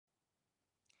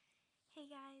Hey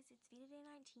guys, it's VEDA Day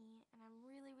 19, and I'm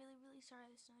really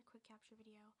sorry this is not a quick capture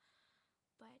video,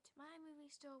 but my movie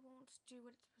still won't do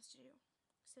what it's supposed to do,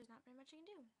 so there's not very much I can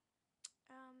do.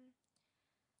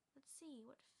 Let's see,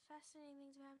 what fascinating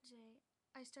things have happened today.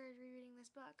 I started rereading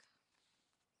this book,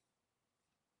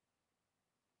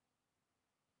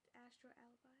 Astro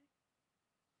Alibi.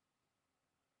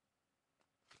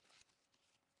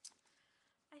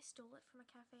 I stole it from a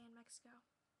cafe in Mexico.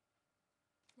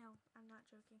 No, I'm not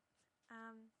joking.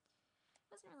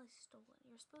 It wasn't really stolen.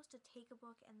 You're supposed to take a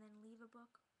book and then leave a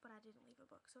book, but I didn't leave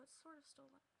a book, so it's sort of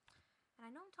stolen. And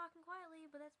I know I'm talking quietly,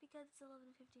 but that's because it's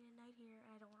 11:15 at night here, and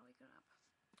I don't want to wake it up.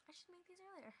 I should make these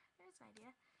earlier. There's an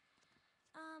idea.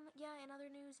 Yeah, in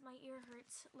other news, my ear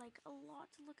hurts, like, a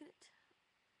lot to look at it.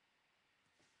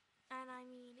 And I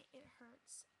mean, it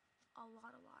hurts a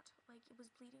lot. Like, it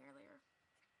was bleeding earlier.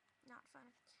 Not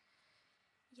fun.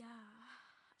 Yeah.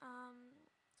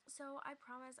 So I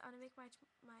promise I'm gonna make my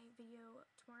video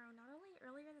tomorrow not only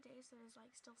earlier in the day so there's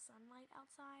like still sunlight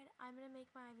outside. I'm gonna make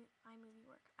my movie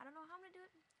work. I don't know how I'm gonna do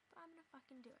it, but I'm gonna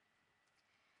fucking do it.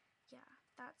 Yeah,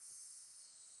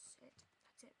 that's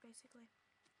it basically.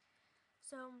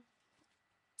 So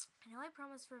I know I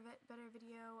promised for a better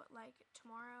video like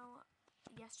tomorrow,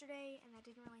 yesterday, and that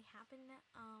didn't really happen.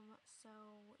 So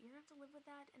you're gonna have to live with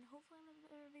that, and hopefully I'll have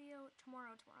a better video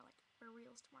tomorrow, like for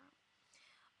reals tomorrow.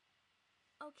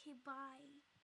 Okay, bye.